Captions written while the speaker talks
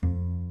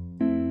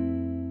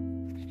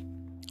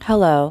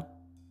Hello,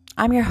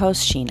 I'm your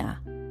host, Sheena.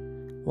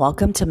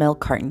 Welcome to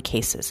Carton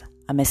Cases,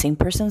 a missing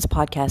persons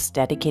podcast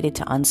dedicated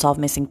to unsolved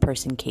missing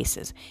person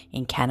cases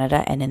in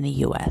Canada and in the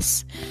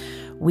US.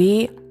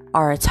 We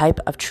are a type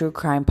of true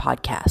crime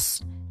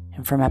podcast,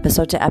 and from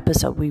episode to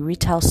episode, we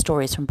retell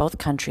stories from both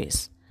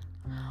countries.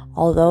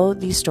 Although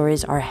these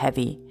stories are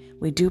heavy,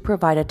 we do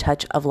provide a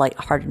touch of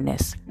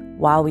lightheartedness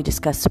while we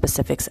discuss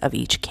specifics of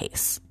each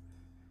case.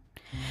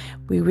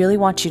 We really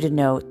want you to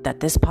know that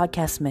this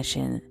podcast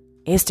mission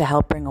is to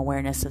help bring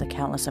awareness to the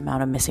countless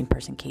amount of missing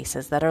person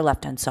cases that are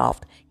left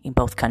unsolved in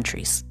both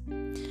countries.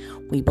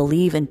 We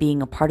believe in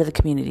being a part of the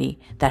community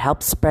that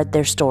helps spread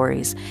their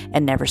stories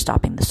and never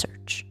stopping the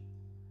search.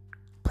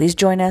 Please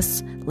join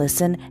us,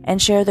 listen,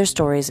 and share their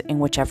stories in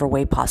whichever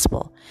way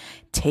possible.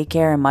 Take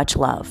care and much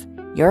love.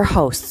 Your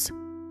hosts,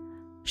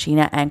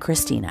 Sheena and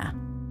Christina.